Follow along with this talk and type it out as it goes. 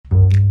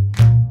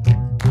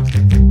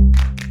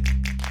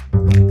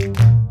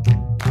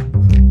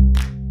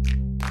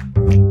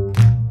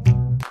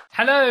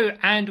Hello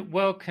and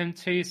welcome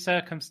to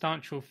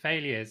Circumstantial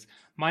Failures.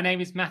 My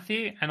name is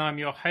Matthew and I'm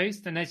your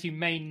host. And as you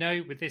may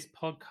know, with this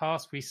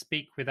podcast, we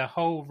speak with a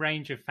whole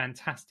range of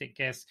fantastic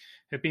guests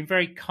who have been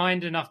very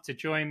kind enough to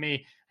join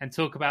me and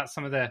talk about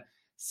some of the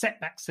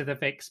setbacks that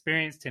they've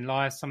experienced in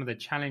life, some of the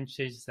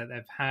challenges that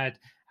they've had,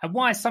 and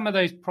why some of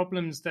those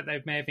problems that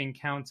they may have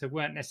encountered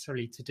weren't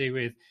necessarily to do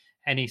with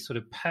any sort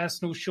of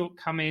personal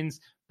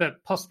shortcomings,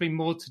 but possibly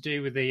more to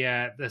do with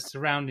the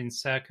surrounding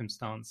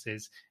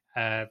circumstances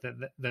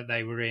that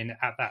they were in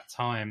at that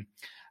time.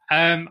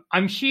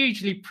 I'm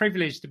hugely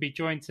privileged to be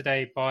joined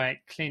today by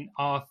Clint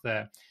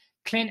Arthur.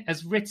 Clint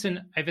has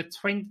written over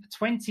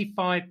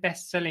 25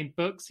 best-selling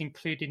books,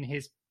 including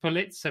his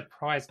Pulitzer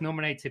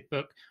Prize-nominated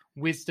book,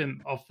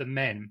 Wisdom of the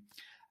Men.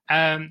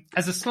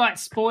 As a slight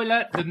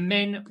spoiler, The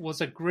Men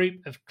was a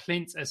group of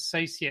Clint's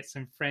associates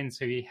and friends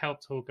who he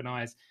helped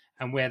organize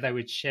and where they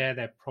would share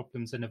their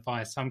problems and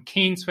advice. So I'm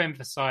keen to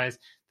emphasize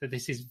that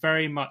this is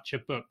very much a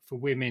book for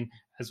women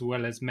as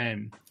well as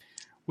men.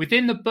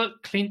 Within the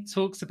book, Clint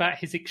talks about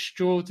his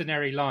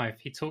extraordinary life.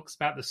 He talks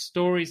about the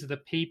stories of the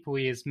people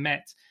he has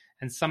met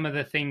and some of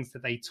the things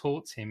that they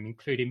taught him,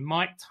 including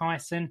Mike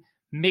Tyson,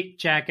 Mick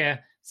Jagger,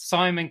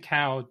 Simon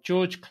Cowell,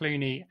 George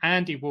Clooney,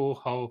 Andy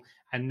Warhol,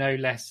 and no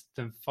less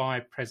than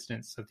 5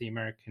 presidents of the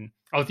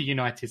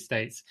United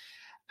States.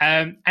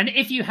 And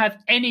if you have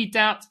any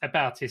doubt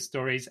about his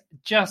stories,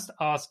 just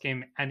ask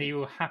him and he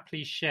will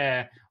happily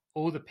share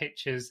all the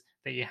pictures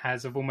that he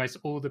has of almost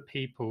all the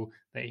people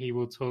that he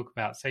will talk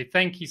about. So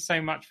thank you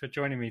so much for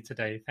joining me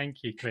today.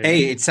 Thank you, Clint.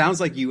 Hey, it sounds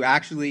like you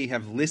actually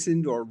have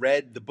listened or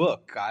read the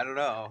book. I don't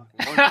know.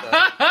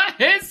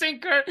 It's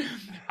incredible.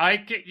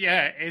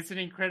 It's an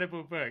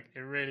incredible book. It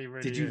really,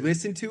 really Did you is.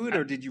 listen to it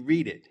or did you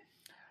read it?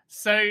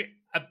 So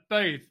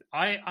both.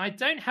 I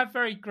don't have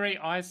very great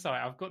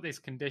eyesight. I've got this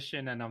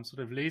condition and I'm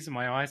sort of losing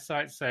my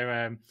eyesight. So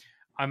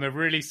I'm a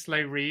really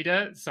slow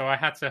reader. So I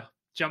had to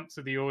jump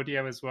to the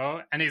audio as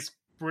well. And it's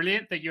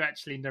brilliant that you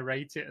actually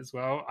narrate it as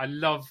well. I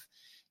love,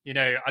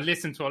 I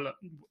listen to a lot.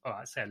 Oh,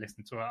 I say I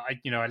listen to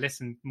it. I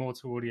listen more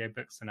to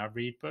audiobooks than I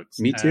read books.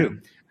 Me too.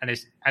 And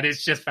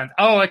it's just fantastic.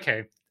 Oh,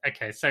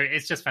 okay. So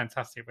it's just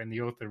fantastic when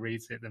the author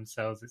reads it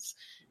themselves. It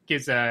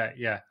gives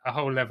a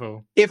whole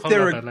level. If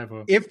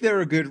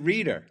they're a good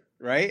reader,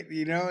 right?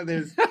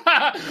 There's.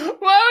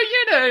 Well,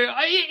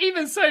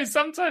 even so,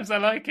 sometimes I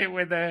like it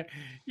when they're,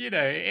 it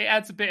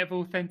adds a bit of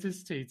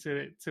authenticity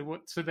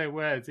to their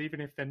words,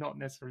 even if they're not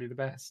necessarily the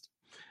best.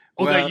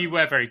 Although you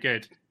were very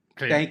good.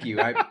 Clearly. Thank you.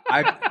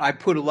 I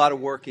put a lot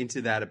of work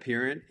into that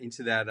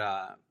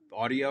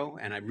audio,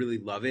 and I really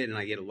love it, and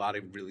I get a lot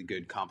of really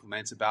good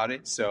compliments about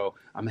it. So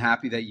I'm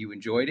happy that you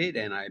enjoyed it,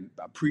 and I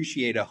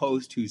appreciate a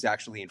host who's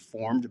actually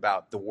informed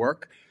about the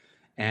work.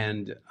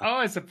 And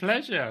it's a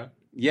pleasure.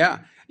 Yeah,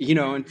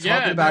 and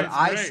talking about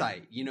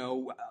eyesight,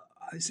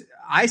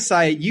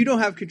 eyesight, you don't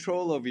have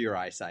control over your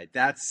eyesight.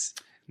 That's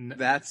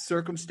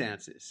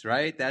circumstances,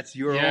 right? That's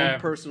your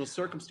own personal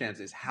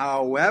circumstances.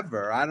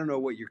 However, I don't know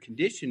what your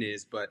condition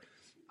is, but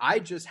I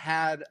just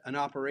had an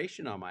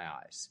operation on my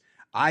eyes.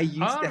 I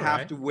used to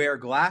have to wear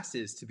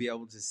glasses to be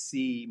able to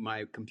see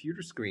my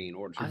computer screen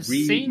or to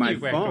read my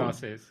phone.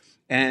 Glasses.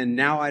 And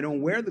now I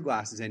don't wear the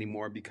glasses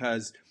anymore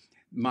because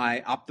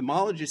my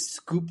ophthalmologist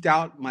scooped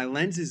out my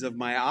lenses of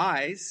my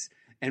eyes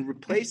and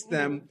replaced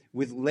them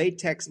with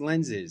latex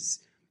lenses.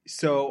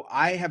 So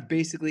I have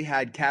basically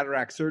had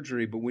cataract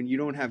surgery, but when you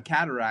don't have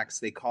cataracts,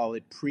 they call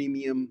it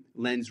premium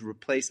lens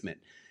replacement.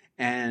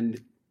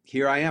 And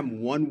here I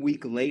am 1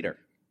 week later.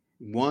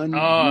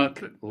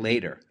 Week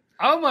later.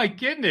 Oh my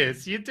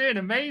goodness, you're doing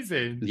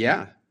amazing.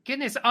 Yeah.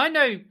 Goodness, I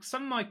know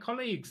some of my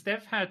colleagues,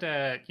 they've had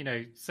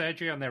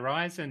surgery on their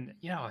eyes and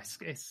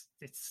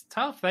it's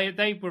tough.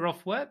 They were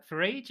off work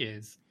for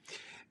ages.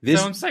 So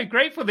I'm so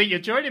grateful that you're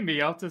joining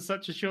me after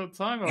such a short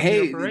time of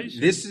the operation.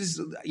 This is,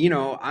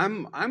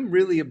 I'm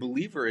really a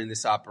believer in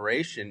this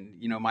operation.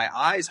 My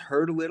eyes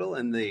hurt a little,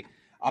 and the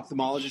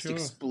ophthalmologist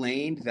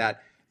explained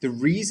that the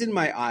reason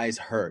my eyes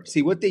hurt,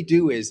 see, what they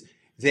do is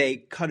they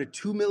cut a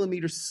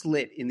 2-millimeter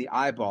slit in the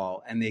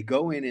eyeball, and they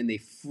go in and they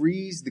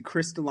freeze the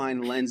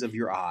crystalline lens of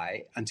your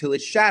eye until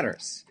it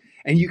shatters.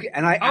 And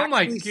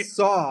I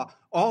saw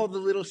all the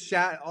little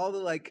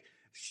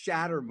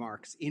shatter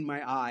marks in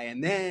my eye,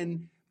 and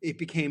then it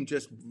became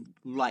just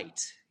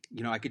light.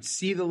 I could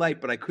see the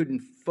light, but I couldn't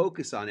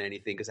focus on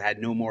anything because I had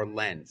no more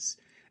lens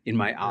in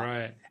my eye.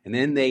 Right. And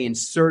then they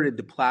inserted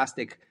the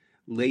plastic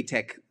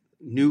latex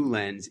new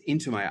lens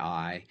into my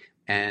eye.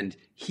 And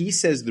he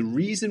says the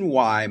reason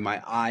why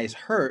my eyes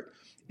hurt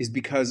is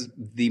because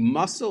the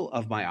muscle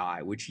of my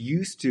eye, which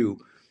used to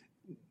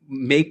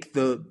make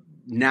the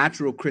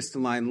natural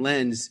crystalline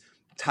lens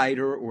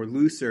tighter or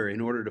looser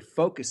in order to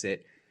focus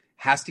it,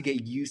 has to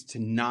get used to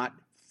not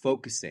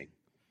focusing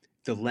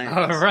the lens.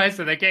 Oh, right.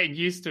 So they're getting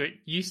used to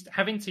it,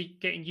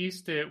 getting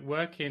used to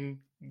working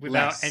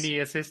without any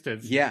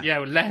assistance. Yeah. Yeah,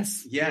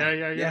 less.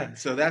 Yeah.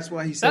 So that's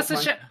why he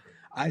said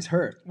eyes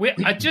hurt.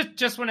 I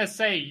just want to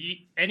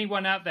say,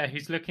 anyone out there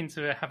who's looking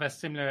to have a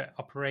similar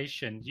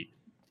operation,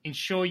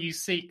 ensure you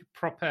seek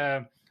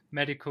proper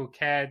medical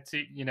care.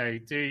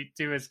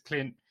 Do as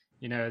Clint,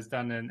 has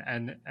done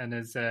and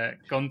has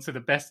gone to the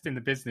best in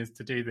the business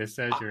to do this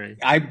surgery.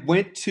 I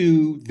went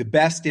to the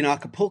best in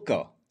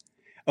Acapulco.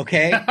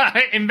 Okay.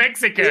 In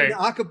Mexico. In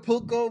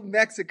Acapulco,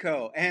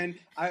 Mexico. And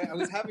I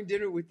was having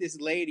dinner with this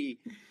lady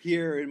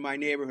here in my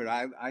neighborhood.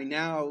 I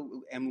now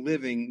am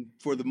living,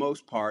 for the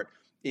most part,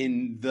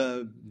 in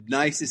the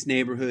nicest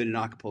neighborhood in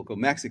Acapulco,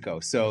 Mexico.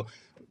 So,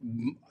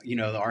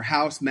 our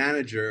house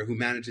manager, who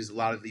manages a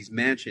lot of these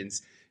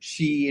mansions,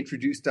 she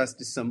introduced us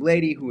to some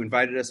lady who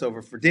invited us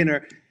over for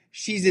dinner.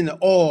 She's in the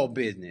oil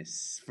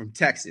business from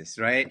Texas,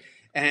 right?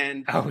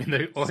 And in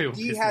the oil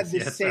she business, had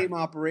this same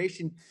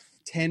operation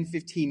 10,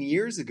 15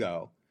 years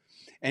ago.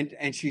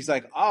 And she's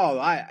like,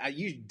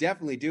 you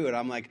definitely do it.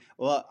 I'm like,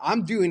 well,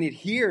 I'm doing it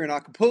here in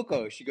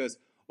Acapulco. She goes,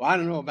 well, I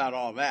don't know about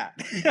all that.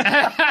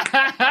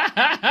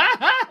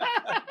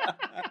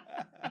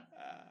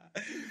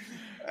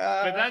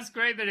 But that's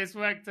great that it's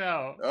worked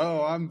out.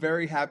 Oh, I'm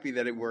very happy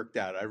that it worked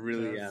out. I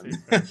really am.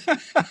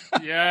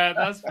 Yeah,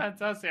 that's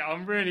fantastic.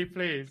 I'm really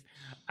pleased.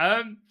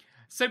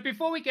 So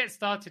before we get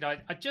started, I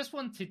just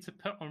wanted to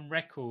put on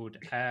record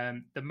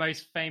the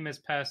most famous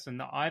person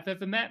that I've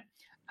ever met.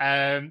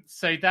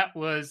 So that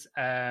was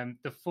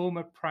the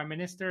former Prime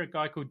Minister, a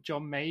guy called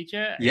John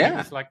Major. Yeah. He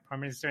was like Prime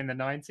Minister in the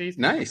 90s.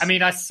 Nice. I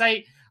mean, I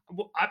say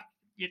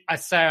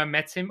I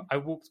met him. I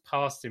walked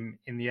past him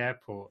in the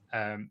airport.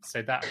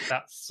 So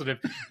that's sort of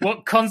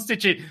what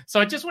constitutes.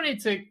 So I just wanted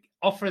to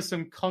offer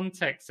some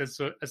context as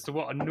to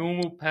what a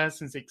normal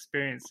person's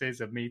experience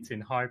is of meeting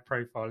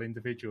high-profile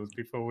individuals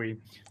before we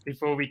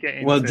get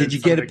into. Well, did you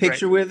get a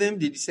picture with him?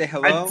 Did you say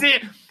hello? I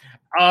did.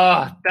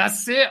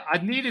 That's it. I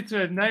needed to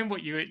have known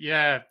what you.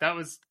 Yeah, that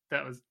was.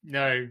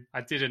 No,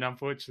 I didn't,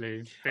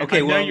 unfortunately. But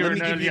okay, well, let me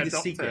give you the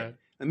secret.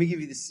 Let me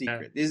give you the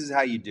secret. Yeah. This is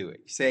how you do it.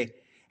 You say,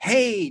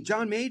 "Hey,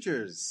 John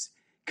Majors,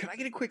 could I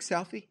get a quick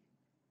selfie?"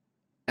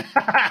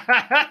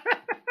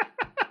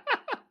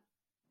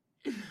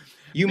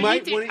 You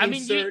might want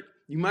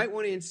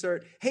to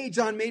insert, "Hey,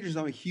 John Majors,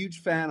 I'm a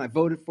huge fan. I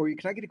voted for you.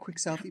 Can I get a quick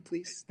selfie,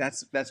 please?"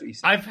 That's what you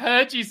say. I've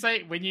heard you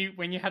say when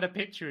you had a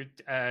picture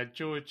of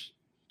George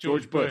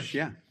Bush.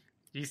 Yeah.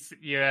 You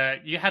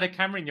had a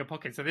camera in your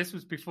pocket. So this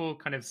was before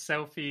kind of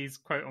selfies,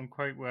 quote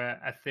unquote, were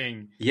a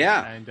thing.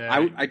 Yeah. And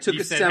I took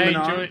a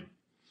seminar. Hey,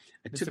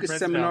 I took a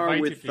seminar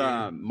with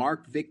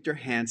Mark Victor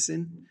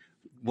Hansen,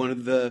 one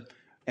of the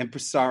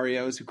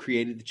impresarios who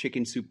created the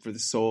Chicken Soup for the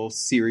Soul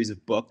series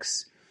of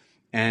books.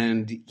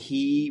 And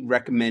he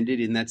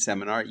recommended in that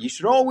seminar, you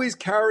should always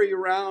carry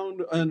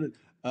around an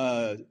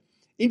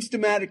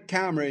Instamatic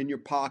camera in your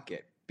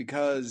pocket,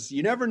 because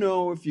you never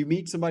know if you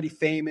meet somebody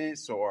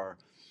famous or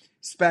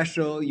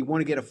special, you want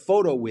to get a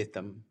photo with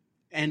them.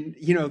 And,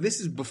 this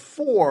is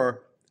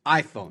before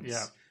iPhones.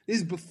 Yeah. This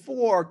is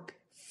before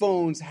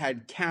phones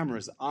had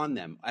cameras on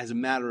them as a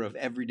matter of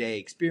everyday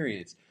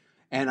experience.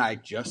 And I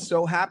just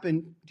so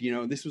happened,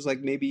 this was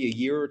like maybe a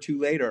year or two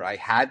later, I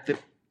had the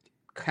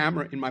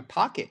camera in my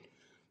pocket.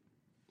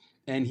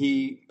 And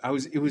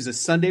it was a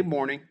Sunday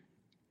morning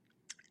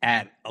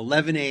at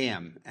 11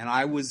 a.m. and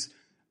I was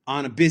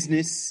on a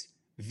business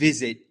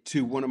visit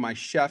to one of my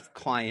chef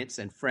clients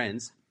and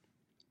friends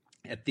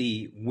at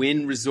the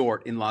Wynn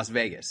Resort in Las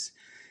Vegas.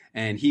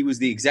 And he was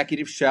the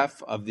executive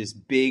chef of this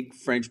big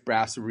French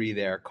brasserie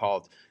there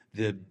called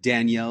the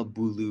Daniel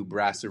Boulou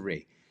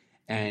Brasserie.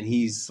 And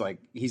he's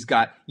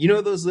got,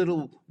 those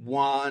little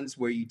wands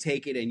where you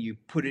take it and you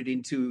put it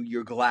into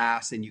your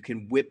glass and you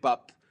can whip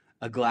up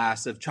a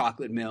glass of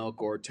chocolate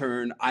milk or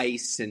turn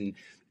ice and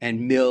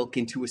milk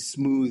into a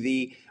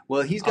smoothie.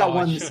 Well, he's got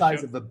one the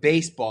size of a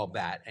baseball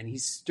bat, and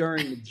he's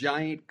stirring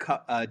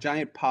a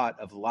giant pot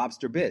of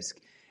lobster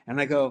bisque.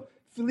 And I go,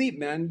 Philippe,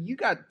 man, you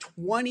got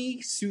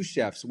 20 sous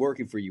chefs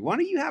working for you. Why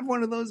don't you have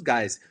one of those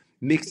guys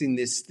mixing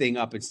this thing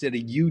up instead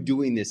of you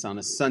doing this on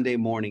a Sunday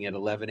morning at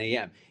 11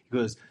 a.m.? He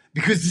goes,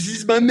 because this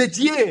is my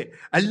métier.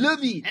 I love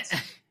it.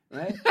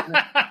 Right?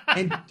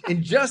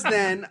 And just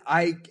then,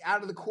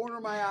 out of the corner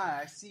of my eye,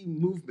 I see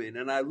movement,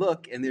 and I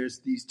look, and there's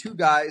these two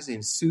guys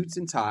in suits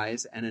and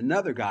ties and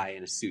another guy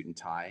in a suit and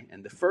tie.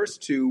 And the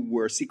first two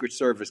were Secret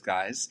Service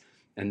guys,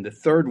 and the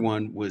third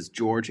one was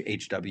George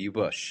H.W.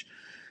 Bush.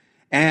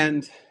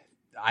 And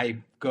I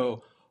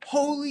go,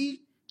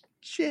 holy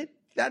shit,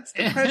 that's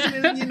the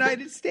president of the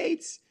United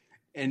States.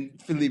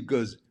 And Philippe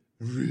goes,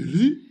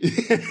 really?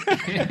 He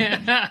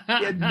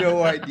had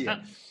no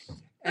idea.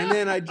 And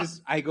then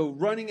I go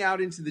running out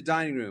into the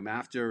dining room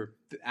after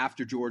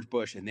George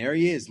Bush, and there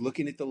he is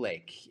looking at the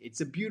lake.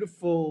 It's a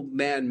beautiful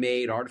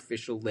man-made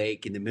artificial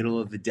lake in the middle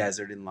of the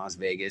desert in Las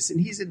Vegas,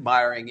 and he's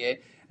admiring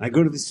it. And I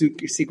go to the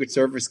Secret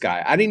Service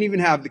guy. I didn't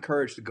even have the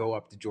courage to go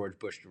up to George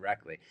Bush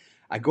directly.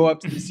 I go up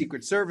to the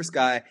Secret Service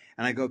guy,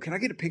 and I go, can I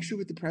get a picture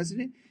with the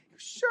president? He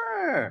goes,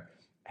 sure.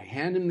 I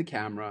hand him the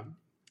camera,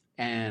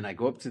 and I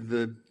go up to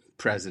the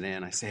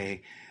president. I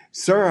say,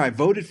 sir, I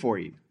voted for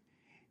you.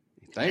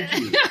 Thank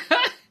you.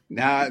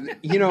 Now,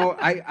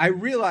 I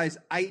realize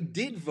I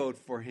did vote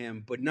for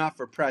him, but not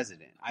for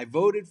president. I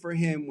voted for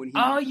him when he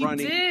was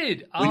running. You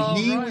did? When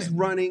he was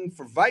running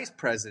for vice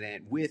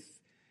president with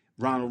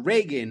Ronald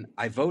Reagan,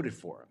 I voted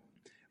for him.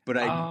 But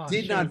I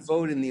did not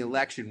vote in the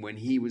election when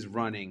he was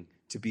running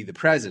to be the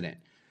president.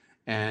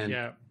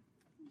 And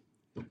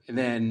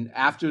then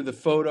after the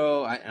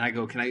photo, I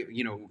go, can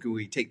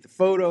we take the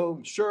photo?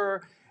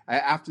 Sure.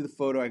 After the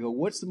photo, I go,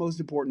 what's the most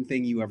important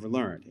thing you ever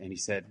learned? And he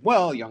said,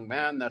 well, young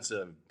man, that's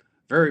a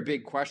very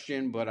big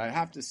question, but I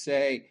have to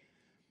say,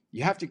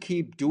 you have to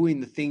keep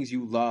doing the things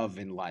you love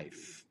in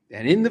life.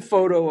 And in the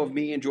photo of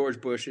me and George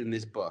Bush in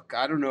this book,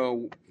 I don't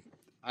know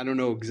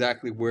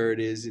exactly where it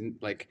is. And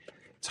like,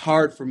 it's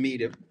hard for me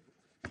to,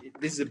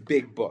 this is a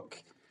big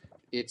book.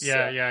 It's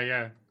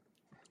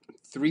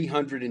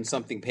 300 and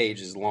something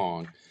pages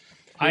long.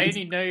 I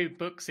only know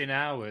books in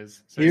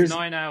hours, so it's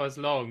 9 hours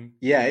long.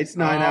 Yeah, it's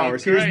 9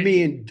 hours. Great. Here's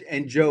me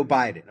and Joe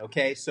Biden,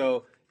 okay?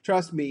 So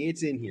trust me,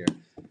 it's in here.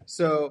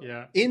 So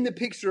in the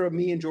picture of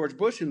me and George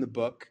Bush in the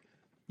book,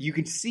 you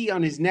can see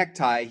on his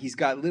necktie, he's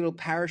got little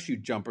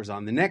parachute jumpers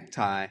on the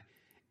necktie,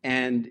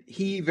 and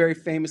he very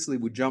famously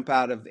would jump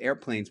out of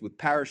airplanes with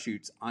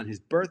parachutes on his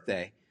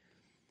birthday.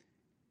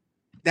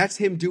 That's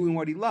him doing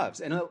what he loves.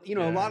 And,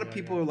 a lot of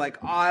people are like,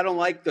 oh, I don't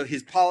like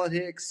his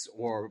politics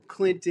or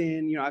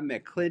Clinton. I've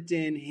met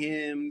Clinton,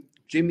 him,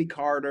 Jimmy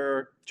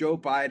Carter, Joe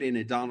Biden,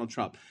 and Donald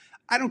Trump.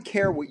 I don't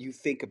care what you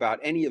think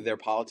about any of their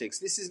politics.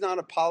 This is not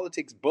a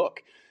politics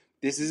book.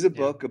 This is a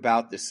book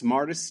about the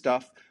smartest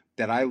stuff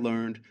that I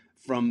learned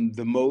from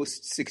the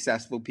most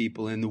successful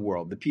people in the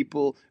world, the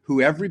people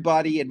who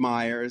everybody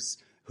admires,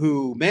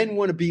 who men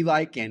want to be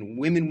like and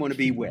women want to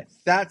be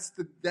with. That's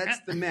the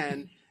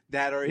men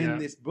that are in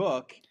this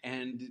book,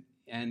 and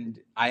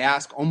I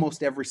ask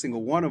almost every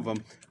single one of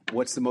them,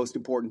 what's the most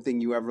important thing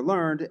you ever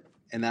learned?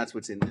 And that's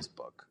what's in this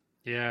book.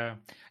 Yeah.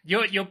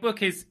 Your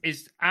book is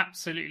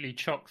absolutely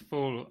chock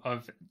full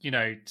of,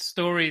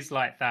 stories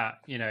like that.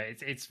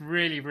 It's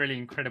really, really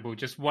incredible.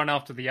 Just one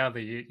after the other,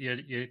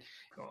 you're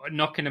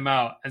knocking them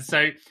out.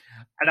 And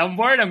I'm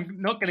worried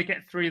I'm not going to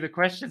get through the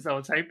questions I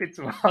was hoping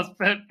to ask,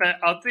 but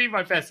I'll do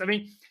my best. I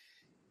mean,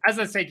 as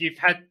I said, you've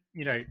had,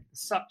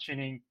 such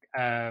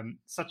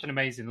an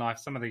amazing life,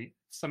 some of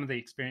the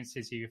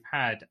experiences you've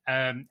had,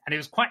 and it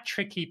was quite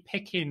tricky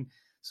picking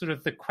sort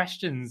of the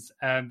questions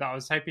that I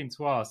was hoping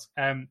to ask.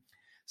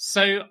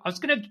 So I was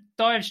going to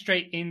dive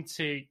straight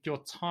into your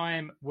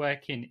time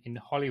working in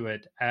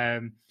Hollywood.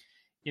 I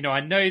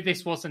know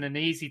this wasn't an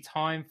easy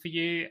time for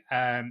you,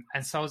 and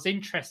so I was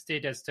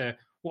interested as to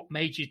what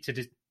made you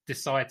to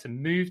decide to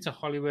move to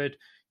Hollywood.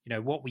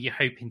 What were you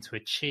hoping to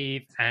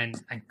achieve, and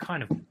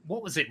kind of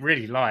what was it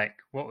really like?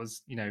 What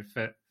was,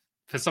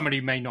 for somebody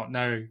who may not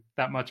know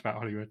that much about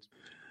Hollywood?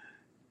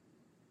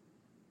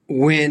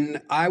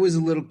 When I was a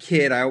little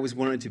kid, I always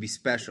wanted to be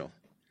special.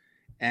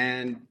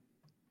 And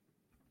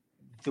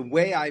the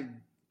way I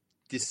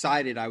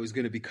decided I was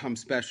going to become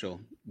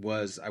special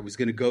was I was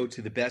going to go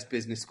to the best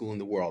business school in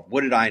the world.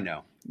 What did I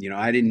know?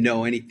 I didn't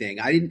know anything.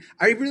 I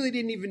really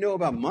didn't even know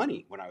about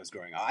money when I was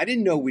growing up. I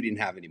didn't know we didn't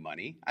have any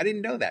money. I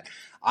didn't know that.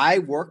 I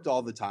worked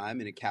all the time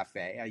in a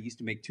cafe. I used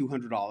to make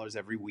 $200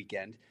 every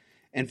weekend.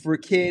 And for a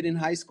kid in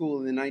high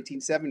school in the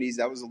 1970s,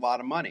 that was a lot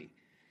of money.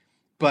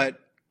 But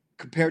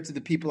compared to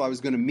the people I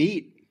was going to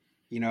meet,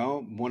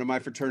 one of my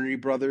fraternity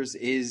brothers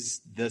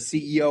is the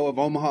CEO of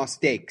Omaha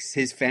Steaks.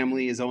 His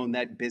family has owned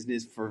that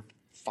business for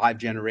 5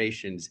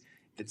 generations.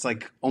 It's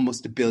like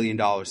almost $1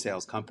 billion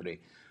sales company.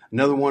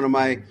 Another one of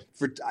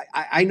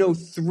I know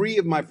 3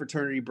 of my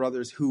fraternity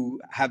brothers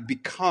who have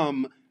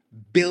become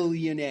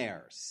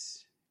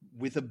billionaires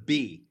with a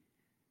B.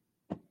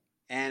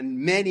 And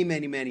many,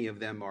 many, many of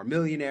them are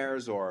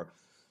millionaires or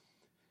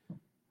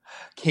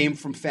came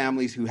from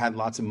families who had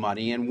lots of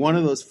money. And one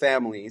of those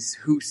families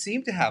who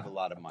seemed to have a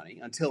lot of money,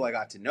 until I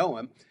got to know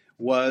him,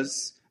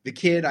 was the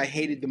kid I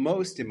hated the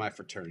most in my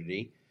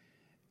fraternity.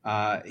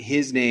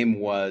 His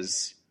name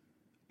was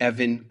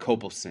Evan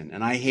Kopelson.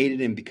 And I hated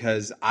him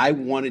because I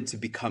wanted to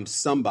become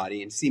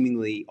somebody, and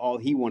seemingly all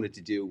he wanted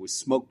to do was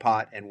smoke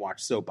pot and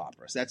watch soap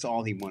operas. That's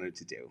all he wanted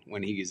to do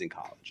when he was in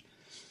college.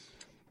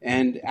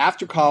 And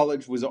after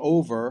college was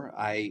over,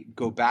 I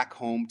go back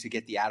home to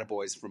get the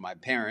attaboys from my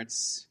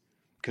parents,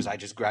 because I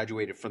just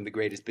graduated from the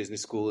greatest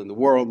business school in the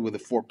world with a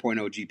 4.0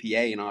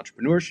 GPA in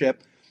entrepreneurship.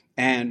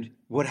 And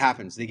what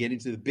happens? They get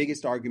into the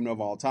biggest argument of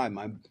all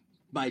time.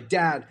 My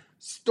dad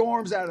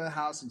storms out of the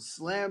house and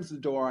slams the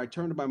door. I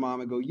turn to my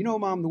mom and go,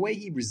 Mom, the way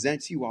he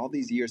resents you all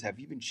these years, have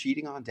you been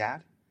cheating on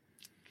Dad?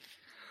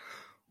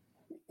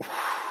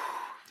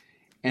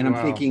 And I'm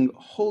thinking,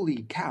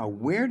 holy cow,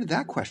 where did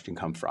that question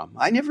come from?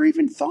 I never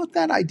even thought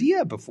that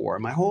idea before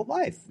in my whole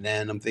life.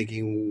 Then I'm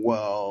thinking,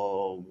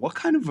 well, what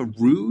kind of a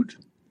rude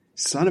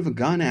son of a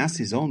gun asks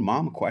his own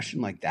mom a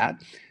question like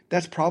that?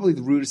 That's probably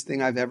the rudest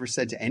thing I've ever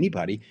said to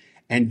anybody.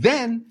 And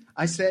then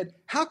I said,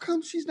 how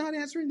come she's not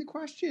answering the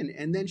question?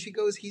 And then she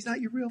goes, he's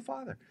not your real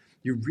father.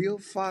 Your real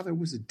father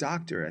was a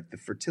doctor at the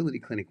fertility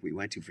clinic we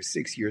went to for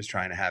 6 years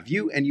trying to have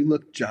you, and you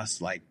look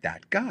just like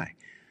that guy.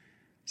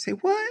 I say,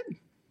 what?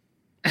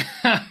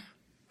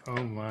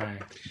 Oh my.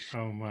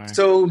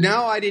 So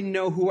now I didn't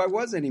know who I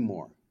was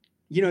anymore.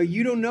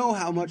 you don't know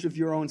how much of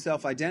your own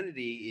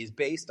self-identity is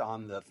based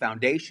on the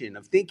foundation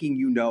of thinking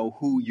you know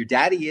who your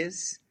daddy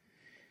is.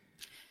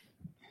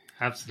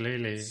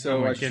 Absolutely.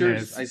 So I sure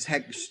as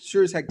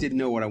heck didn't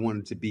know what I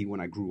wanted to be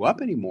when I grew up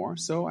anymore.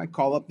 So I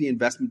call up the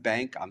investment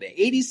bank on the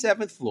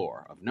 87th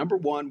floor of number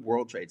 1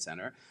 World Trade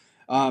Center.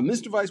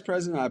 Mr. Vice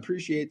President, I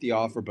appreciate the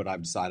offer, but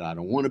I've decided I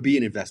don't want to be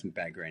an investment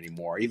banker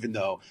anymore, even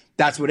though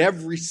that's what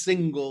every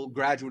single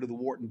graduate of the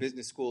Wharton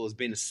Business School has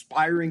been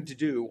aspiring to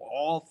do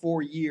all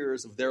 4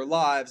 years of their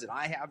lives. And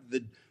I have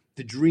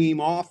the dream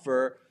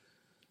offer.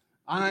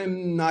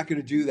 I'm not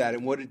going to do that.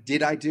 And what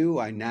did I do?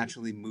 I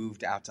naturally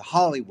moved out to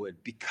Hollywood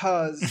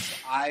because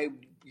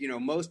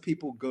most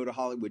people go to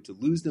Hollywood to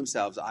lose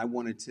themselves. I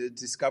wanted to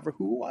discover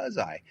who was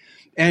I.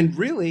 And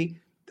really,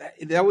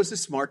 that was a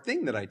smart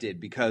thing that I did,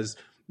 because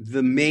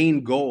the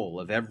main goal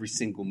of every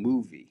single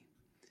movie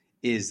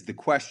is the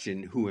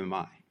question, who am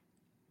I?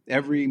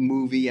 Every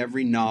movie,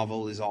 every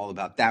novel is all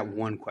about that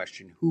one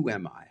question, who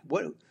am I?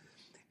 And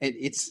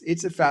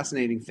it's a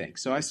fascinating thing.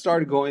 So I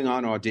started going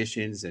on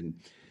auditions and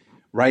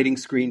writing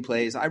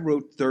screenplays. I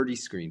wrote 30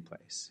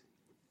 screenplays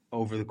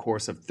over the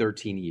course of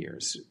 13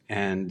 years.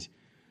 And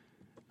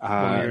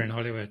while you're in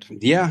Hollywood.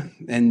 Yeah,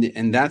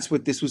 and that's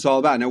what this was all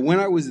about. Now, when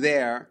I was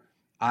there,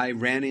 I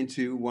ran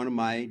into one of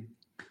my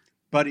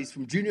buddies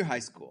from junior high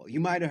school. You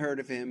might have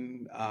heard of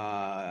him.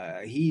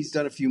 He's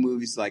done a few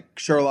movies like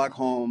Sherlock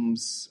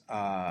Holmes,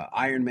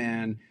 Iron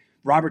Man,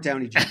 Robert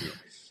Downey Jr.,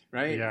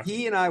 right? Yeah.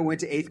 He and I went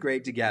to 8th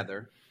grade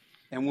together.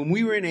 And when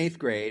we were in 8th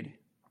grade,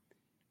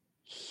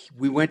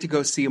 we went to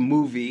go see a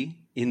movie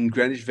in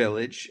Greenwich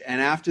Village.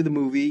 And after the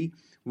movie,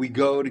 we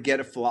go to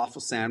get a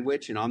falafel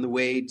sandwich. And on the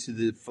way to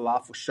the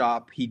falafel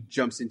shop, he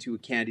jumps into a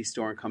candy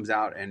store and comes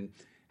out and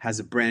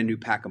has a brand new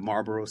pack of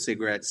Marlboro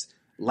cigarettes,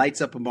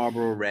 lights up a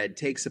Marlboro Red,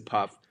 takes a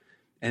puff,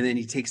 and then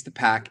he takes the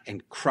pack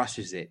and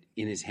crushes it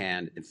in his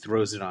hand and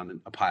throws it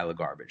on a pile of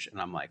garbage. And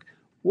I'm like,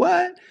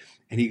 what?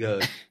 And he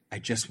goes, I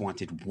just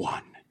wanted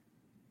one.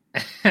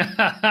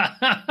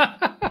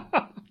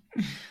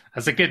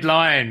 That's a good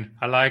line.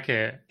 I like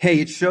it. Hey,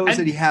 it shows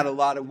that he had a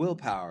lot of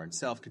willpower and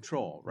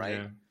self-control, right?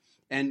 Yeah.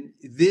 And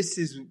this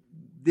is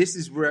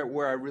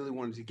where I really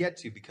wanted to get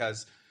to,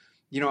 because,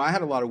 I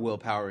had a lot of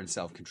willpower and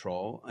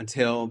self-control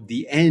until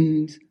the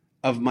end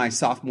of my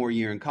sophomore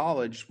year in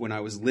college, when I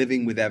was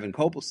living with Evan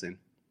Copelson.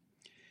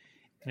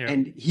 Yeah.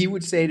 And he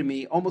would say to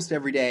me almost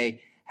every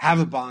day, have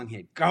a bong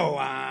hit. Go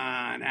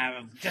on,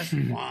 have just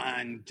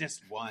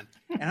one.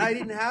 And I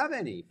didn't have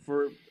any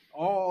for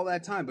all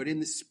that time. But in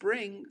the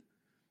spring,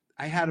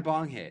 I had a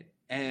bong hit.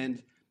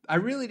 And I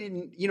really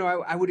didn't,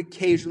 I would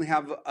occasionally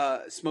have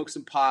smoke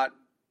some pot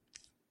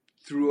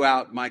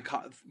throughout my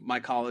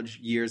college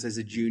years as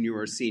a junior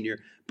or a senior,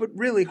 but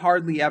really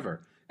hardly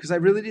ever, because I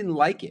really didn't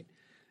like it.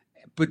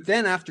 But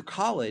then after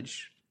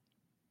college,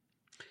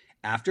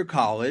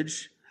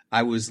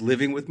 I was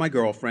living with my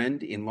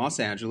girlfriend in Los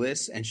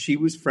Angeles, and she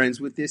was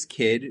friends with this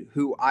kid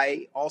who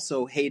I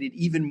also hated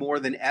even more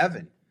than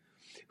Evan,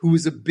 who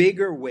was a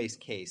bigger waste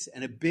case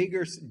and a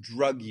bigger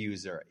drug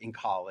user in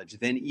college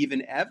than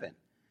even Evan.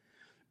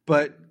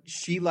 But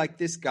she liked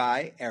this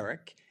guy,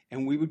 Eric,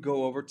 and we would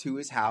go over to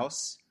his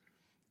house,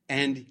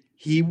 and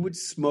he would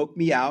smoke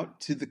me out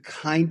to the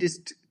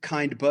kindest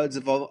kind buds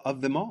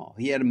of them all.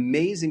 He had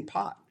amazing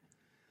pot.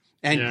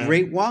 And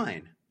great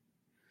wine.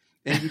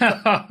 And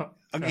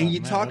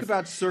you talk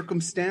about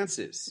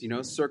circumstances,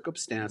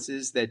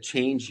 circumstances that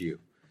change you.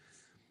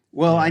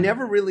 Well, I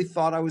never really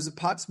thought I was a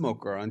pot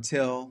smoker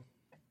until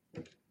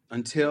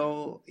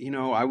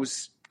I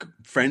was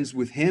friends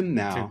with him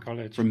now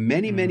for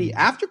many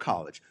after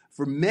college.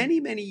 For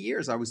many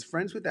years, I was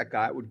friends with that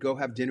guy. I would go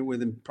have dinner with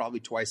him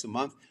probably twice a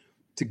month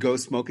to go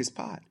smoke his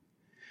pot.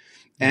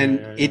 And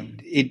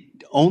it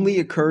only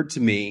occurred to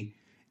me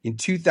in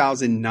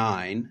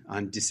 2009,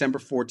 on December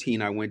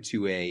 14, I went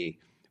to a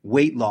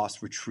weight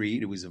loss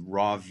retreat. It was a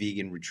raw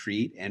vegan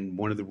retreat, and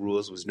one of the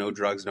rules was no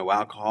drugs, no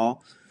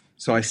alcohol.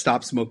 So I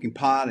stopped smoking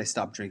pot, I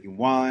stopped drinking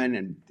wine,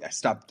 and I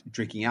stopped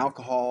drinking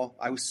alcohol.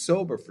 I was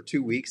sober for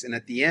 2 weeks, and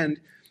at the end,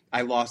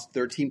 I lost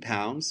 13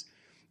 pounds,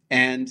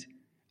 and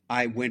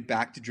I went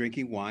back to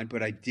drinking wine,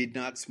 but I did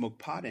not smoke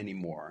pot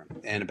anymore.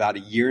 And about a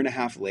year and a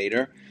half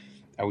later,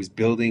 I was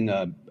building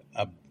a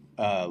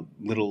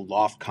little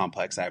loft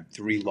complex. I have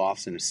 3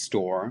 lofts in a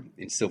store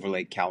in Silver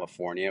Lake,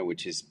 California,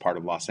 which is part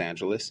of Los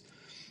Angeles.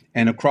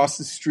 And across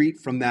the street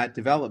from that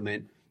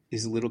development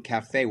is a little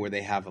cafe where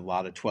they have a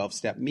lot of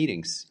 12-step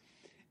meetings.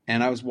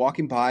 And I was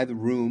walking by the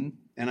room,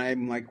 and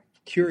I'm like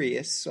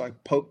curious, so I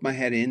poked my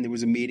head in. There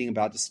was a meeting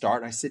about to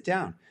start. I sit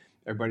down.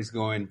 Everybody's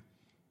going,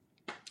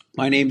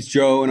 my name's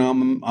Joe, and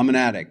I'm an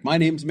addict. My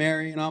name's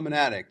Mary, and I'm an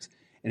addict.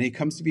 And it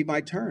comes to be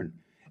my turn.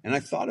 And I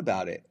thought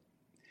about it.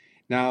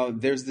 Now,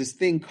 there's this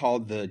thing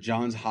called the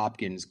Johns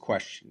Hopkins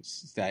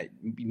questions that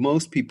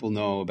most people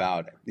know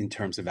about in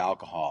terms of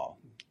alcohol.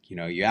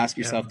 You ask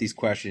yourself these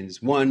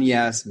questions. 1,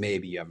 yes,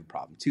 maybe you have a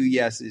problem. 2,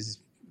 yeses,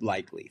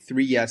 likely.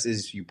 3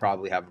 yeses, you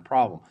probably have a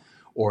problem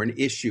or an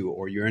issue,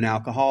 or you're an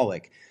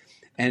alcoholic.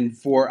 And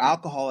for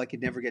alcohol, I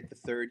could never get the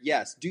third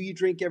yes. Do you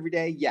drink every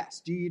day?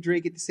 Yes. Do you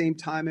drink at the same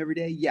time every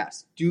day?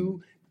 Yes.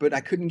 But I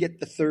couldn't get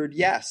the third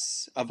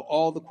yes of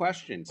all the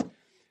questions.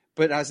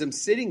 But as I'm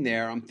sitting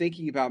there, I'm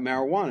thinking about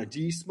marijuana. Do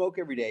you smoke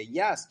every day?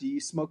 Yes. Do you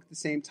smoke at the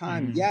same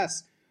time?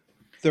 Yes.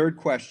 Third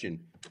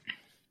question.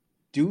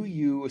 Do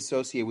you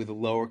associate with a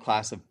lower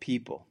class of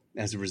people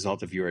as a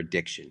result of your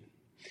addiction?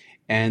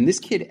 And this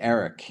kid,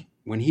 Eric,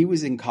 when he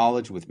was in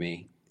college with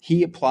me,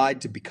 he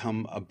applied to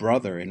become a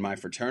brother in my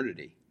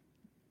fraternity.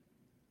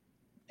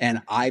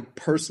 And I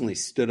personally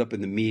stood up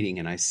in the meeting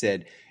and I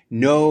said,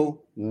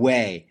 no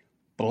way,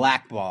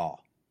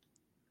 blackball.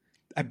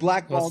 I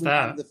blackballed him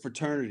out of the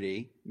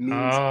fraternity,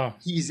 means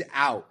he's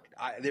out.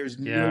 There's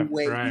no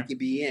way he can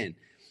be in.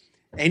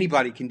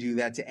 Anybody can do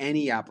that to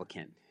any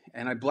applicant.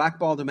 And I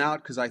blackballed him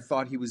out because I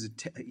thought he was,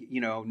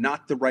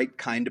 not the right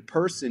kind of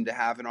person to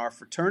have in our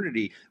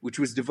fraternity, which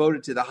was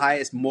devoted to the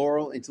highest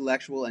moral,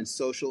 intellectual, and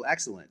social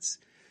excellence.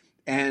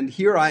 And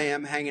here I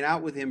am hanging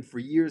out with him for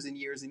years and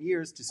years and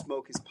years to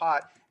smoke his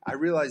pot. I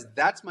realized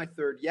that's my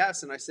third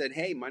yes. And I said,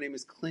 hey, my name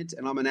is Clint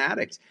and I'm an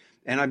addict.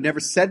 And I've never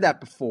said that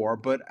before,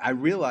 but I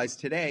realized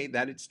today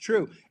that it's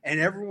true. And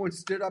everyone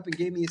stood up and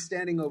gave me a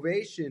standing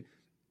ovation.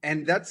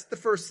 And that's the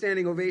first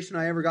standing ovation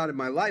I ever got in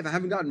my life. I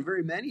haven't gotten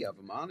very many of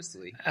them,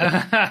 honestly.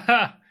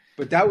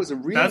 But that was a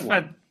real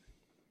one.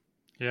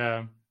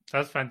 Yeah,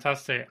 that's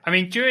fantastic. I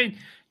mean,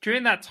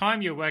 during that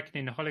time you were working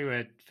in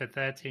Hollywood for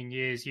 13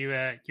 years, you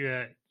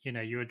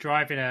were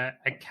driving a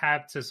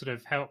cab to sort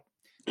of help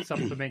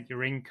supplement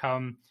your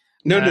income.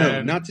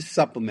 No, not to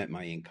supplement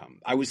my income.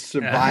 I was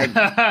surviving,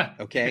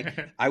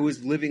 okay? I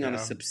was living on a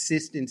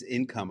subsistence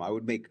income. I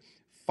would make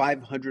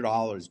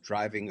 $500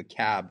 driving a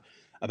cab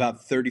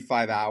about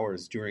 35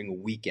 hours during a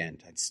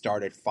weekend. I'd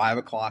start at 5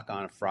 o'clock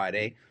on a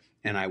Friday,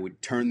 and I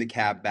would turn the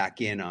cab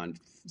back in on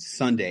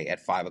Sunday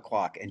at 5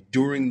 o'clock. And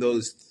during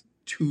those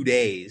 2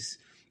 days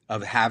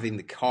of having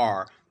the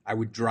car, I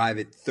would drive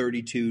it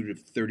 32 to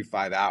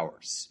 35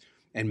 hours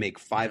and make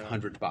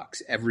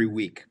 $500 every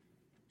week,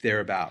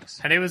 thereabouts.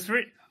 And it was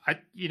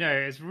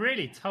it's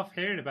really tough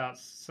hearing about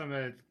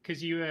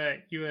because you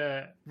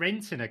were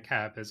renting a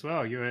cab as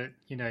well. You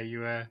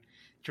were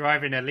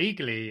driving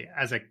illegally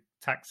as a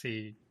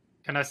taxi.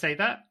 Can I say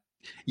that?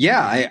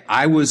 Yeah,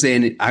 I was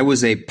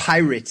a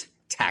pirate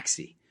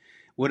taxi.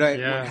 What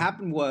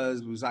happened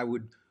was I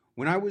would,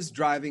 when I was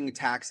driving a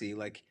taxi,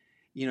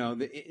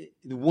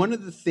 one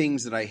of the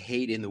things that I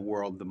hate in the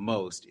world the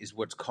most is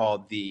what's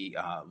called the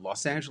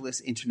Los Angeles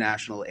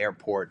International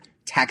Airport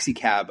Taxi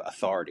Cab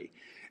Authority.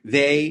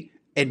 They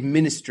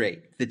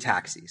administrate the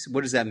taxis.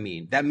 What does that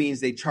mean? That means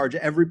they charge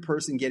every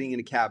person getting in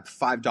a cab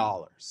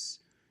 $5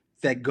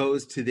 that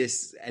goes to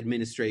this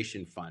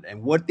administration fund.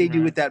 And what they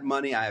do with that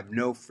money, I have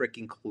no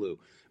freaking clue.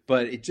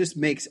 But it just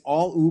makes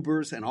all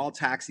Ubers and all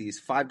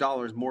taxis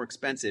 $5 more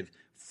expensive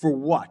for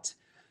what?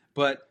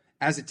 But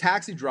as a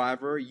taxi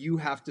driver, you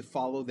have to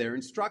follow their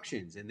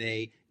instructions, and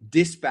they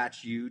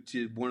dispatch you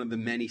to one of the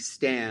many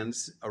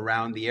stands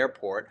around the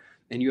airport,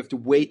 and you have to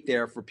wait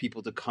there for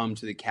people to come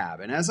to the cab.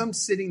 And as I'm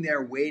sitting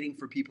there waiting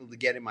for people to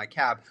get in my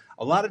cab,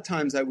 a lot of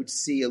times I would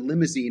see a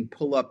limousine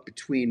pull up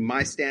between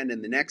my stand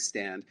and the next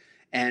stand,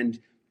 and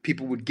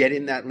people would get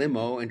in that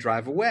limo and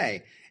drive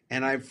away.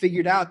 And I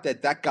figured out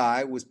that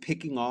guy was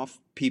picking off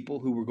people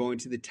who were going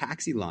to the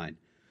taxi line.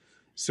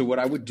 So what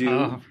I would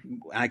do,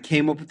 I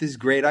came up with this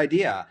great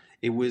idea.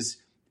 It was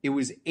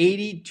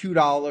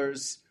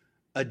 $82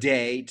 a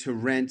day to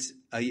rent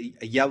a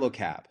yellow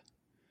cab,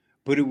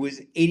 but it was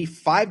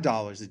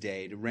 $85 a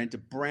day to rent a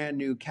brand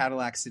new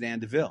Cadillac Sedan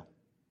DeVille.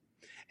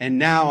 And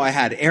now I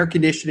had air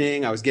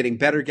conditioning. I was getting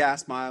better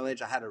gas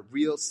mileage. I had a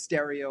real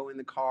stereo in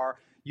the car.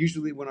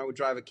 Usually when I would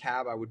drive a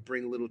cab, I would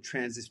bring a little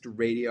transistor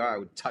radio. I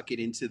would tuck it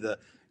into the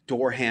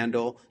door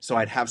handle so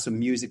I'd have some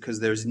music, because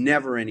there's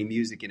never any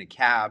music in a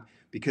cab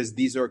because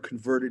these are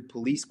converted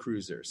police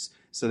cruisers.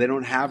 So they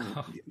don't have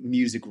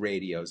music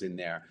radios in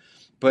there.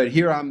 But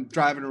here I'm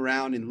driving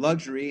around in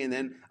luxury, and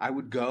then I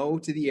would go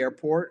to the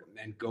airport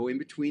and go in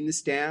between the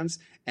stands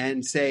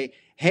and say,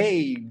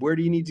 hey, where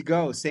do you need to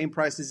go? Same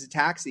price as a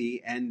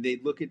taxi. And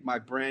they'd look at my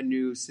brand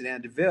new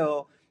Sedan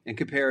DeVille and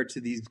compare it to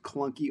these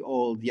clunky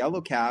old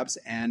yellow cabs,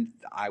 and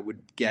I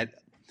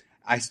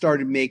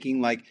started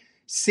making like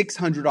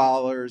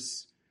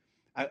 $600.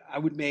 I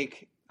would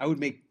make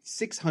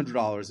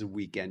 $600 a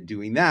weekend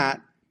doing that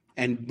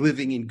and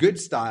living in good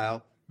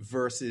style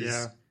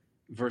versus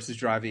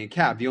driving a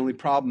cab. The only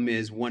problem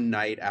is one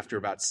night after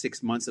about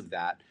 6 months of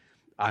that,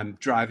 I'm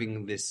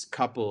driving this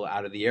couple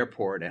out of the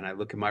airport, and I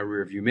look in my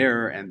rearview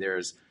mirror, and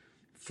there's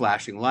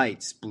flashing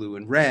lights, blue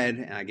and red,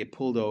 and I get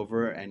pulled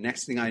over, and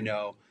next thing I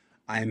know,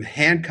 I'm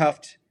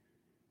handcuffed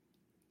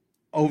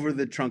over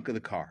the trunk of the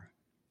car,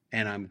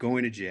 and I'm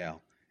going to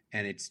jail.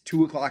 And it's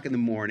 2 o'clock in the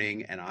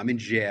morning, and I'm in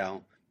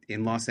jail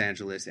in Los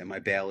Angeles, and my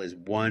bail is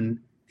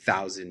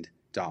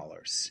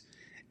 $1,000.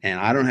 And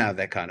I don't have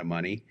that kind of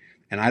money,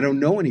 and I don't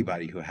know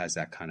anybody who has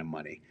that kind of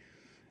money.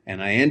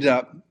 And I end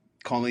up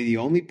calling the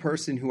only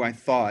person who I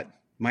thought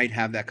might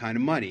have that kind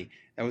of money.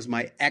 That was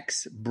my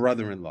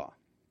ex-brother-in-law.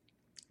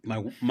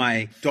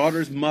 My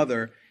daughter's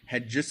mother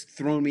had just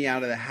thrown me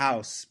out of the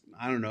house.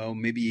 I don't know,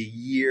 maybe a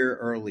year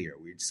earlier.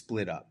 We'd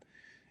split up,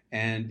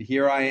 and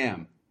here I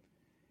am.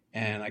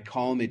 And I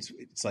call him.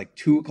 It's like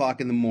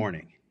 2:00 in the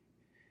morning,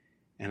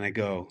 and I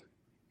go,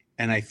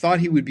 and I thought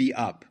he would be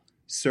up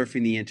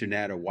surfing the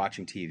internet or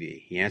watching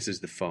TV. He answers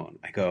the phone.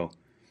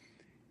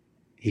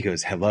 He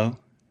goes, hello?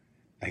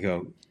 I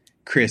go,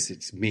 Chris,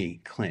 it's me,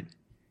 Clint.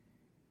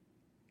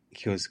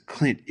 He goes,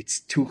 Clint, it's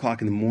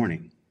 2:00 in the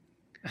morning.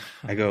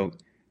 I go,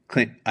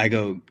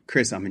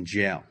 Chris, I'm in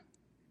jail.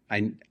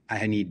 I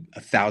need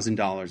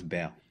 $1,000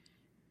 bail.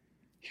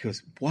 He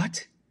goes,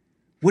 what?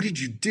 What did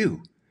you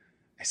do?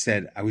 I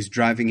said, I was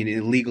driving an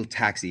illegal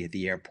taxi at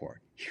the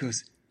airport. He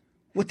goes,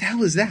 what the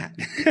hell is that?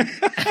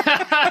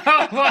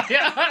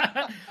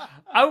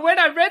 When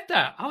I read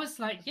that, I was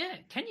like, yeah,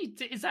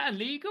 is that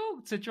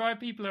illegal to drive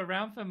people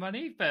around for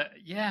money? But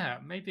yeah,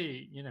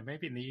 maybe in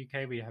the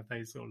UK we have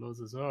those sort of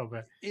laws as well.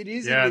 But it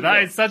is. Yeah, illegal.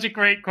 That is such a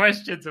great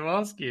question to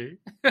ask you.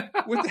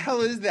 What the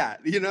hell is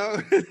that?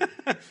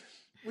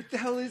 What the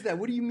hell is that?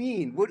 What do you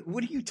mean?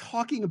 What are you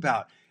talking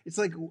about? It's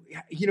like,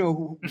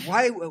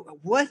 why,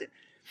 what?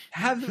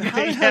 How the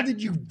hell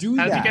did you do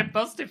that? How did you get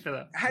busted for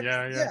that? How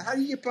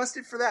do you get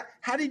busted for that?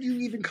 How did you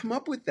even come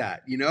up with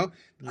that?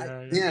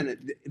 Man,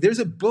 there's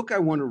a book I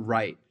want to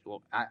write.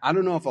 Well, I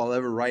don't know if I'll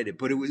ever write it,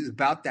 but it was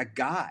about that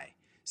guy.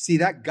 See,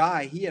 that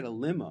guy, he had a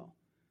limo.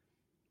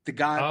 The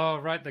guy. Oh,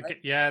 right.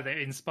 That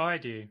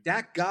inspired you.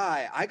 That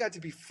guy, I got to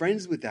be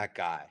friends with that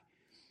guy.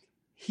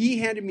 He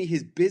handed me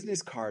his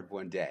business card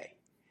one day.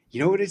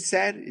 You know what it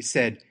said? It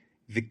said,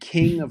 the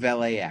King of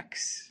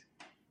LAX.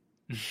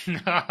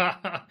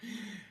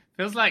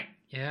 Feels like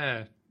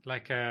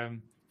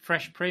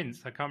Fresh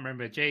Prince. I can't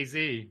remember,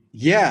 Jay-Z.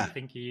 Yeah, I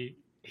think he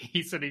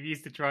sort of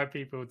used to drive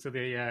people to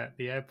the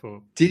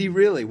airport. Did he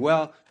really?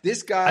 Well,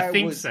 this guy, I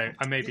think so.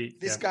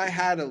 This guy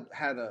had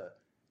a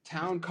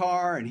town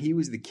car, and he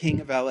was the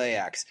king of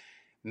LAX.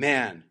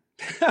 Man,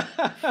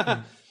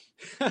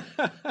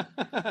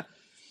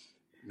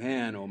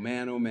 man, oh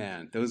man, oh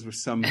man, those were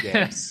some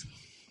days.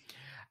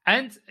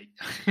 And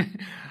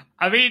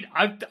I mean,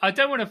 I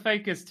don't want to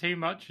focus too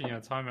much on your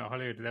time at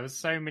Hollywood. There was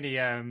so many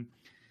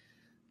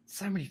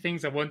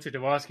things I wanted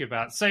to ask you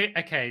about. So,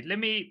 okay, let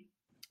me.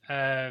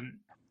 I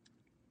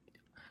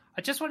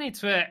just wanted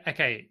to.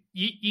 Okay,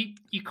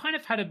 you kind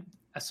of had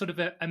a sort of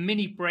a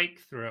mini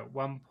breakthrough at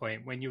one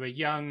point when you were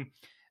young.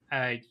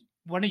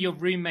 One of your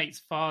roommate's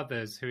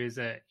fathers, who is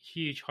a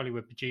huge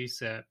Hollywood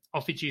producer,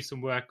 offered you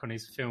some work on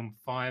his film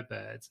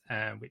Firebird,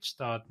 which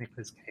starred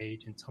Nicolas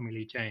Cage and Tommy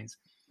Lee Jones.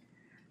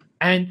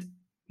 And,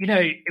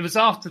 it was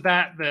after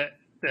that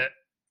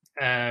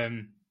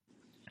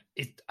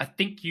I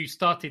think you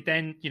started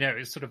then, it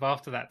was sort of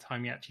after that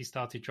time you actually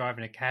started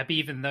driving a cab,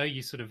 even though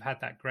you sort of had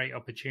that great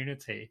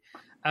opportunity.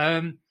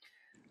 But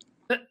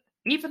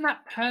even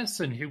that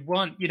person who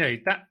won,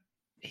 that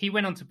he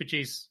went on to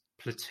produce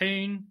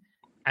Platoon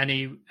and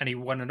he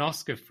won an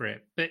Oscar for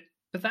it. But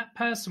that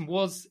person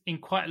was in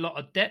quite a lot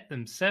of debt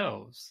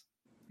themselves.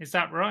 Is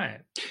that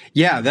right?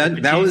 Yeah,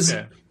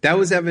 that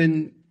was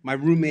Evan. My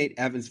roommate,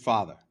 Evan's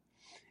father.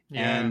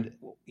 Yeah. And,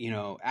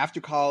 after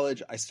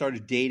college, I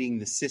started dating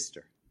the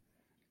sister.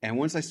 And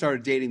once I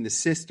started dating the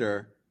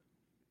sister,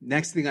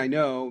 next thing I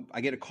know,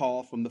 I get a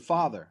call from the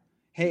father.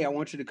 Hey, I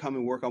want you to come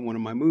and work on one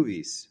of my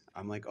movies.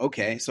 I'm like,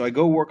 okay. So I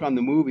go work on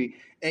the movie.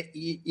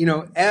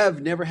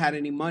 Ev never had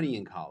any money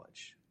in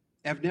college.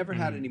 Had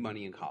any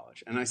money in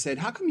college. And I said,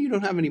 how come you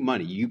don't have any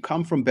money? You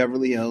come from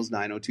Beverly Hills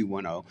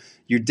 90210.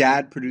 Your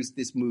dad produced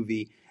this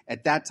movie.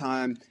 At that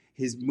time,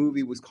 his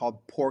movie was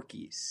called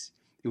Porky's.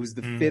 It was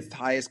the fifth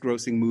highest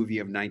grossing movie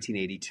of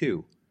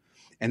 1982.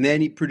 And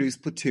then he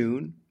produced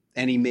Platoon,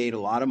 and he made a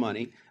lot of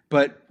money.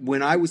 But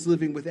when I was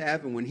living with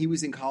Evan, when he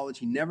was in college,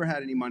 he never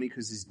had any money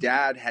because his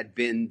dad had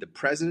been the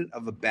president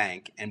of a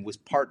bank and was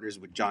partners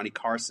with Johnny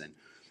Carson.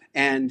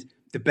 And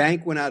the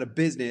bank went out of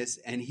business,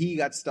 and he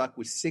got stuck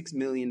with $6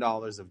 million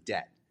of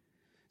debt.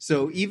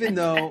 So even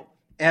though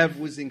Ev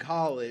was in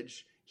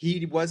college,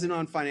 he wasn't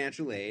on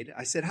financial aid.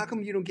 I said, how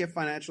come you don't get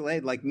financial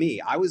aid like me?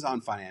 I was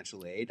on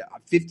financial aid.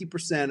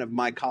 50% of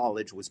my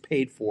college was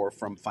paid for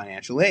from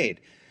financial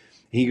aid.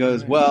 He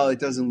goes, well, it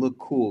doesn't look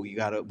cool. We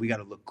gotta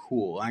look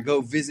cool. I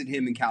go visit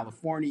him in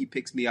California. He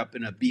picks me up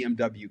in a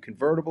BMW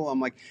convertible. I'm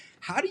like,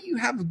 how do you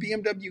have a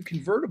BMW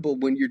convertible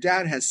when your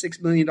dad has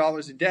 $6 million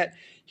in debt?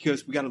 He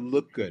goes, we got to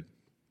look good.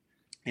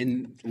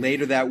 And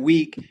later that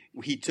week,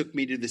 he took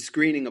me to the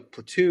screening of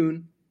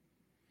Platoon,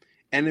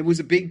 and it was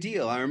a big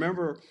deal. I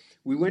remember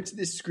we went to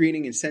this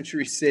screening in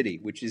Century City,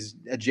 which is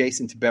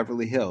adjacent to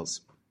Beverly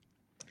Hills.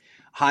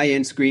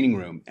 High-end screening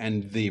room,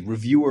 and the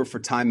reviewer for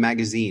Time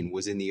magazine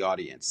was in the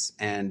audience.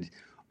 And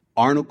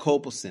Arnold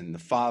Kopelson, the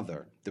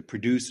father, the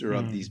producer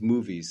of these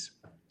movies,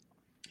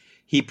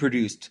 he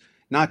produced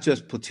not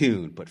just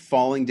Platoon, but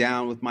Falling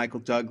Down with Michael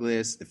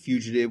Douglas, The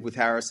Fugitive with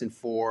Harrison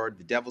Ford,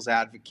 The Devil's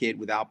Advocate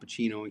with Al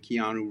Pacino and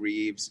Keanu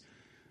Reeves,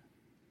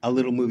 a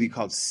little movie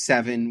called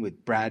Seven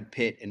with Brad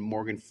Pitt and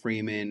Morgan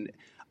Freeman,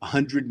 a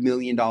 $100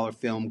 million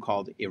film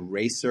called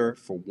Eraser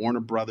for Warner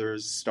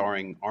Brothers,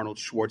 starring Arnold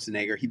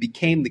Schwarzenegger. He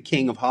became the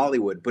king of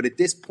Hollywood. But at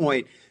this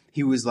point,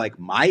 he was like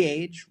my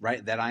age,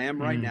 right, that I am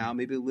right now,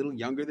 maybe a little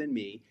younger than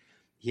me.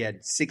 He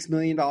had $6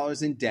 million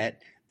in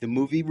debt. The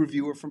movie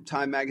reviewer from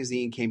Time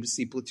Magazine came to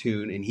see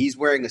Platoon, and he's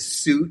wearing a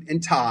suit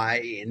and tie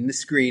in this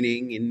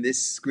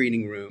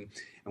screening room.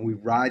 And we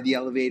ride the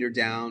elevator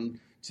down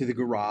to the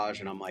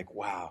garage, and I'm like,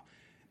 wow,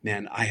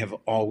 man, I have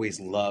always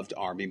loved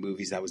Army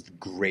movies. That was the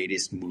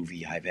greatest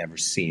movie I've ever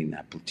seen,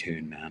 that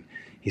Platoon, man.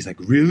 He's like,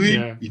 really?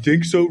 Yeah. You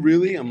think so,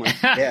 really? I'm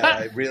like, yeah,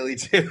 I really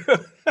do.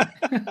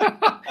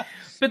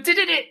 But did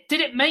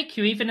it make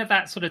you, even at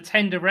that sort of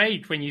tender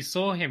age, when you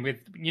saw him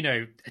with,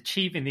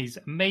 achieving these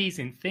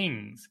amazing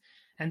things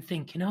and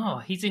thinking, oh,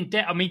 he's in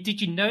debt? I mean,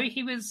 did you know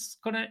he was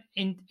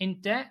in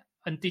debt?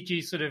 And did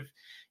you sort of,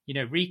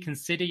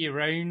 reconsider your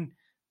own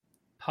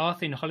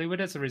path in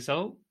Hollywood as a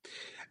result?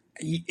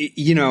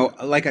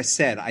 Like I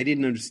said, I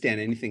didn't understand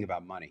anything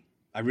about money.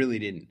 I really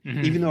didn't.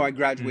 Mm-hmm. Even though I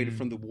graduated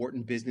from the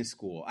Wharton Business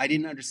School, I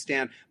didn't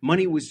understand.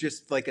 Money was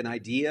just like an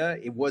idea.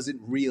 It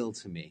wasn't real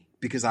to me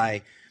because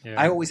I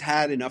always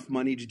had enough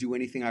money to do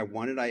anything I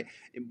wanted.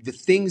 The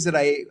things that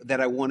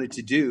I wanted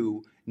to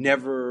do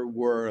never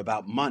were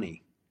about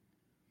money.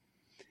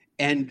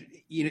 And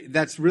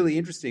that's really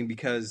interesting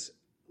because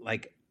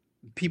like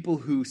people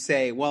who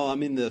say, "Well,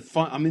 I'm in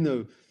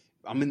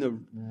the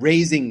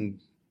raising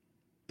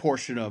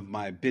portion of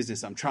my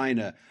business.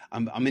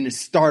 I'm in a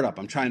startup.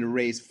 I'm trying to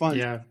raise funds."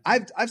 Yeah.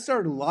 I've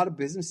started a lot of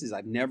businesses.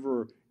 I've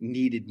never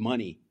needed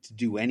money to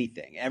do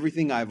anything.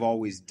 Everything I've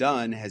always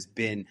done has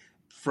been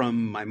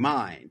from my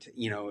mind.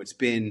 It's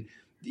been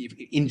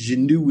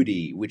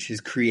ingenuity, which has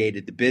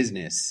created the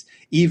business.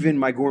 Even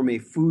my gourmet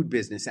food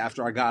business,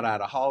 after I got out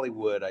of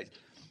Hollywood,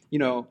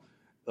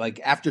 like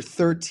after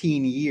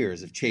 13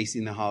 years of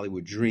chasing the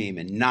Hollywood dream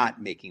and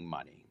not making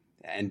money,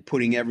 and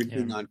putting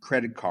everything on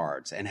credit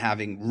cards and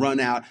having run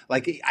out,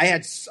 like I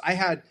had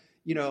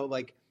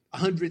like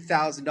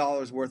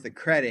 $100,000 worth of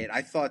credit.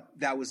 I thought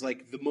that was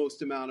like the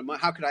most amount of money.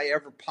 How could I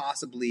ever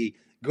possibly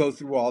go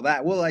through all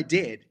that? Well, I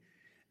did.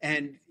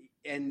 And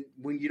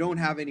when you don't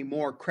have any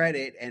more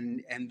credit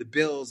and the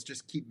bills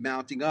just keep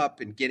mounting up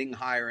and getting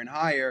higher and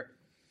higher,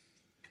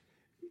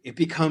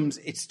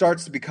 it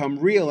starts to become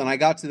real. And I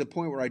got to the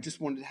point where I just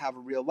wanted to have a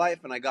real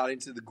life, and I got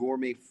into the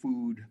gourmet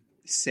food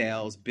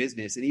sales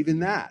business. And even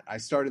that, I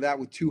started that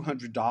with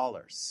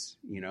 $200,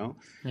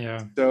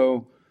 Yeah.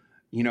 So,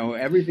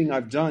 everything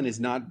I've done is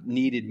not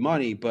needed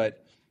money,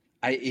 but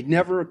it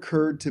never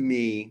occurred to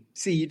me.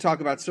 See, you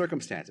talk about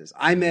circumstances.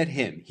 I met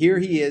him. Here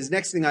he is.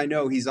 Next thing I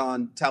know, he's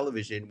on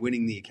television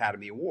winning the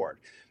Academy Award.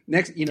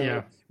 Next,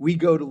 we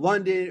go to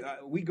London.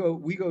 We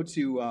go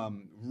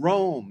to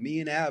Rome. Me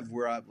and Ev,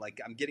 where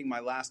I'm getting my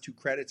last 2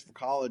 credits for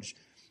college,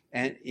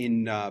 and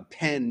in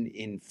Penn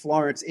in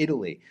Florence,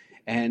 Italy.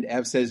 And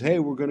Ev says, "Hey,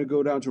 we're going to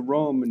go down to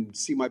Rome and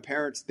see my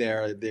parents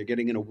there. They're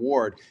getting an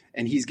award."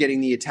 And he's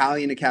getting the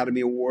Italian Academy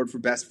Award for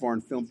Best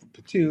Foreign Film for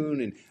Platoon.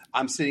 And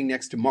I'm sitting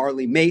next to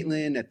Marlee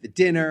Maitland at the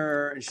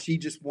dinner. And she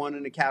just won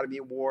an Academy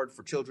Award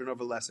for Children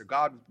of a Lesser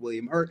God with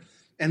William Hurt.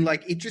 And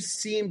it just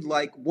seemed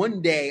like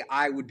one day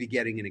I would be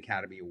getting an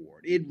Academy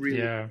Award. It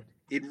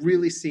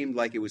really seemed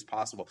like it was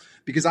possible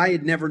because I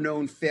had never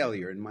known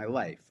failure in my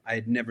life. I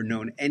had never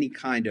known any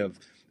kind of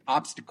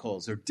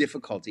obstacles or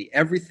difficulty.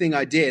 Everything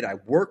I did, I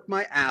worked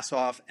my ass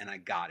off and I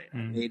got it. I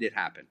made it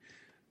happen.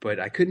 But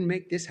I couldn't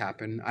make this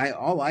happen.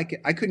 I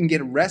couldn't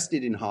get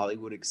arrested in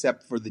Hollywood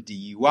except for the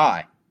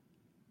DUI.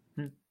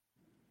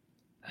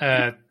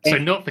 So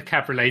not the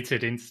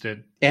cab-related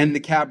incident. And the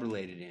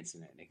cab-related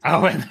incident.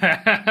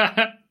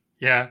 Exactly. Oh,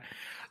 yeah.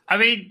 I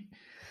mean,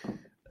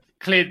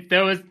 Clint,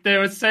 there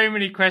were so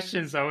many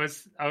questions. I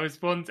was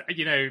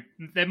wondering,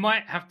 there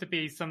might have to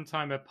be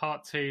sometime a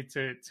part 2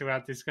 to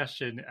our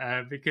discussion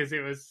because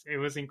it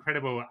was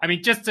incredible. I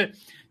mean, just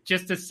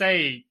to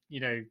say,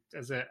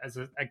 as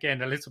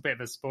again a little bit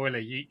of a spoiler,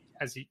 you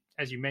as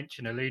you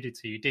mentioned, alluded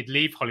to, you did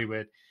leave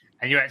Hollywood,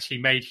 and you actually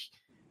made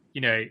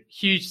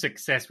huge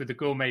success with the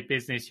gourmet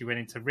business. You went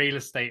into real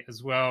estate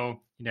as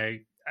well.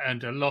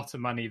 Earned a lot of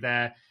money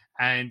there.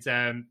 And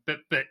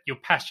but your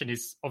passion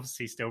is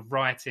obviously still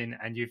writing,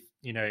 and you've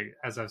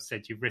as I've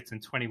said, you've written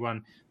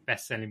 21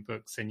 best-selling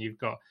books, and you've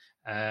got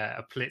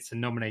a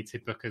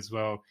Pulitzer-nominated book as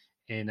well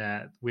in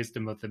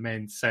Wisdom of the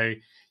Men. So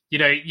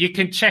you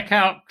can check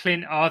out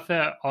Clint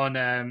Arthur on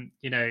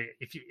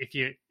if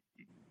you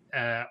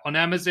on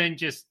Amazon,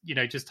 just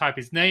type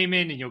his name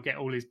in and you'll get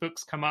all his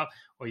books come up,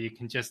 or you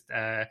can just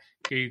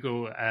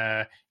Google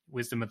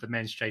Wisdom of the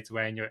Men straight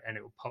away and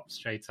it will pop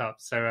straight up.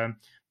 So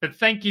but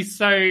thank you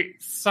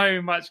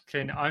so much,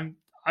 Clint. I'm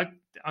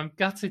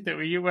gutted that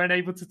you weren't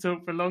able to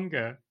talk for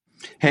longer.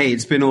 Hey,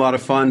 it's been a lot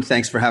of fun.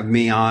 Thanks for having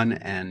me on,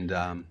 and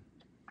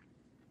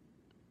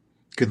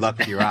good luck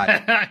with your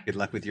eyes. Good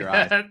luck with your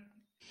eyes.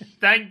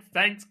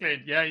 Thanks,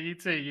 Clint. Yeah, you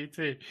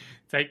too.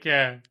 Take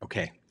care.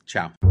 Okay,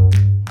 ciao.